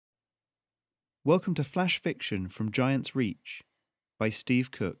Welcome to Flash Fiction from Giant's Reach by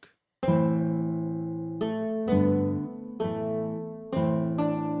Steve Cook.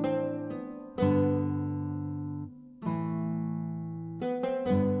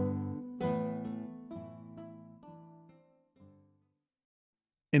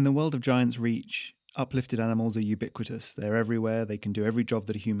 In the world of Giant's Reach, uplifted animals are ubiquitous. They're everywhere, they can do every job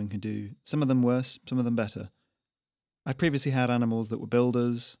that a human can do. Some of them worse, some of them better. I previously had animals that were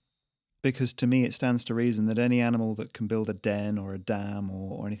builders, because to me it stands to reason that any animal that can build a den or a dam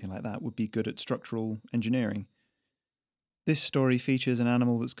or anything like that would be good at structural engineering. This story features an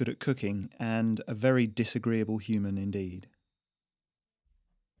animal that's good at cooking and a very disagreeable human indeed.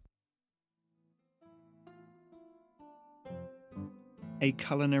 A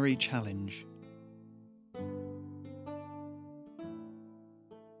culinary challenge.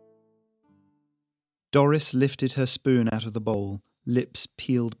 Doris lifted her spoon out of the bowl, lips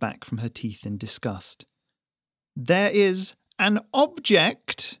peeled back from her teeth in disgust. "There is an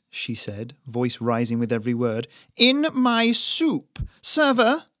object," she said, voice rising with every word, "in my soup.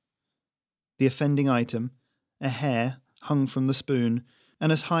 Server!" The offending item, a hair, hung from the spoon,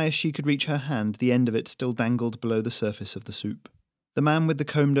 and as high as she could reach her hand, the end of it still dangled below the surface of the soup. The man with the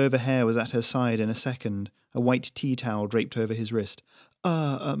combed-over hair was at her side in a second, a white tea towel draped over his wrist.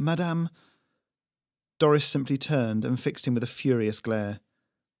 Madame..." Doris simply turned and fixed him with a furious glare.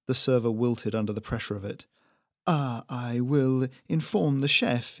 The server wilted under the pressure of it. I will inform the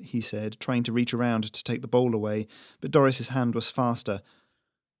chef," he said, trying to reach around to take the bowl away, but Doris's hand was faster.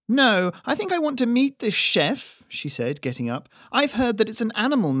 "No, I think I want to meet this chef," she said, getting up. "I've heard that it's an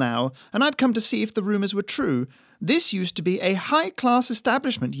animal now, and I'd come to see if the rumours were true. This used to be a high-class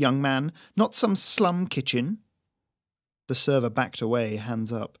establishment, young man, not some slum kitchen." The server backed away,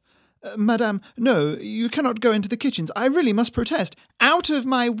 hands up. "Madame, no, you cannot go into the kitchens. I really must protest. Out of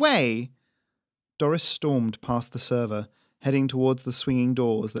my way!" Doris stormed past the server, heading towards the swinging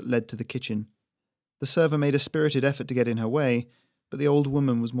doors that led to the kitchen. The server made a spirited effort to get in her way, but the old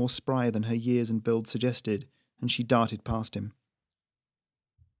woman was more spry than her years and build suggested, and she darted past him.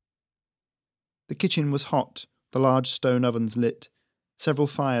 The kitchen was hot, the large stone ovens lit. Several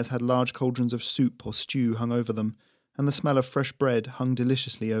fires had large cauldrons of soup or stew hung over them, and the smell of fresh bread hung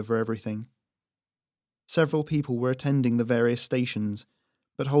deliciously over everything. Several people were attending the various stations,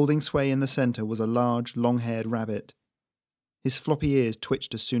 but holding sway in the centre was a large, long-haired rabbit. His floppy ears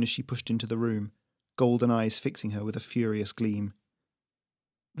twitched as soon as she pushed into the room, golden eyes fixing her with a furious gleam.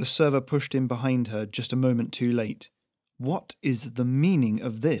 The server pushed in behind her just a moment too late. "What is the meaning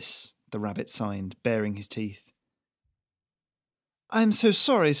of this?" the rabbit signed, baring his teeth. "I'm so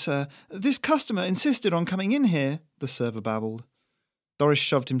sorry, sir. This customer insisted on coming in here," the server babbled. Doris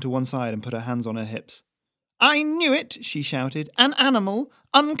shoved him to one side and put her hands on her hips. "I knew it," she shouted. "An animal,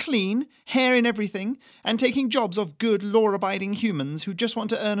 unclean, hair in everything, and taking jobs off good, law-abiding humans who just want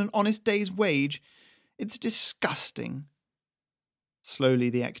to earn an honest day's wage. It's disgusting." Slowly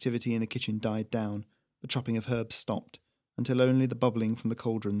the activity in the kitchen died down. The chopping of herbs stopped, until only the bubbling from the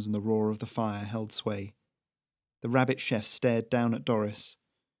cauldrons and the roar of the fire held sway. The rabbit chef stared down at Doris,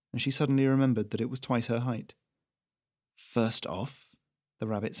 and she suddenly remembered that it was twice her height. "First off," the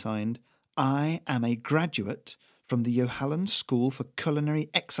rabbit signed, "I am a graduate from the Yohallan School for Culinary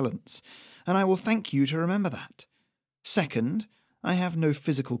Excellence, and I will thank you to remember that. Second, I have no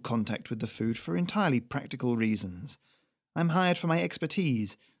physical contact with the food for entirely practical reasons. I'm hired for my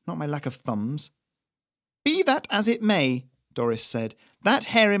expertise, not my lack of thumbs." "Be that as it may," Doris said, "that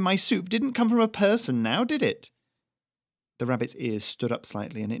hair in my soup didn't come from a person now, did it?" The rabbit's ears stood up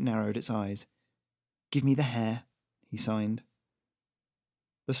slightly and it narrowed its eyes. "Give me the hair," he signed.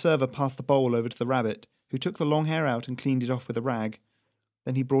 The server passed the bowl over to the rabbit, who took the long hair out and cleaned it off with a rag.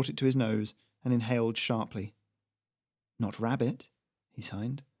 Then he brought it to his nose and inhaled sharply. "Not rabbit," he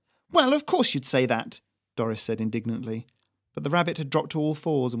signed. "Well, of course you'd say that," Doris said indignantly. But the rabbit had dropped to all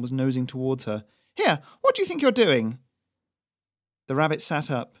fours and was nosing towards her. "Here, what do you think you're doing?" The rabbit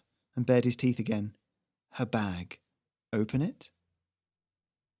sat up and bared his teeth again. Her bag. Open it?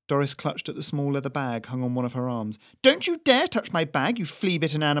 Doris clutched at the small leather bag hung on one of her arms. "Don't you dare touch my bag, you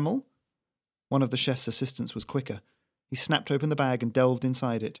flea-bitten animal!" One of the chef's assistants was quicker. He snapped open the bag and delved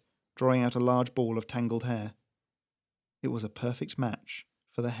inside it, drawing out a large ball of tangled hair. It was a perfect match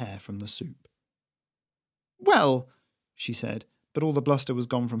for the hair from the soup. "Well," she said, but all the bluster was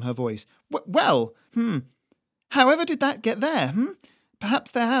gone from her voice. Well, however did that get there,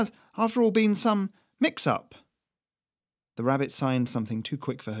 Perhaps there has, after all, been some mix-up." The rabbit signed something too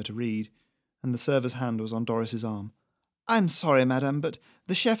quick for her to read, and the server's hand was on Doris's arm. "I'm sorry, madam, but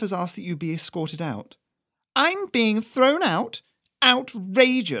the chef has asked that you be escorted out." "I'm being thrown out?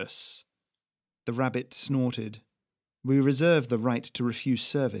 Outrageous!" The rabbit snorted. "We reserve the right to refuse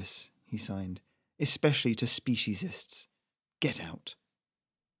service," he signed, "especially to speciesists. Get out."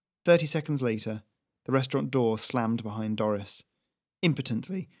 30 seconds later, the restaurant door slammed behind Doris.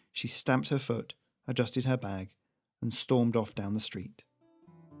 Impotently, she stamped her foot, adjusted her bag, and stormed off down the street.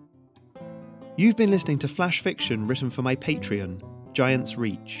 You've been listening to flash fiction written for my Patreon, Giant's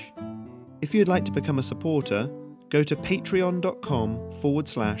Reach. If you'd like to become a supporter, go to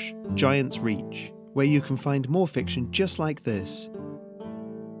patreon.com/Giant's Reach, where you can find more fiction just like this,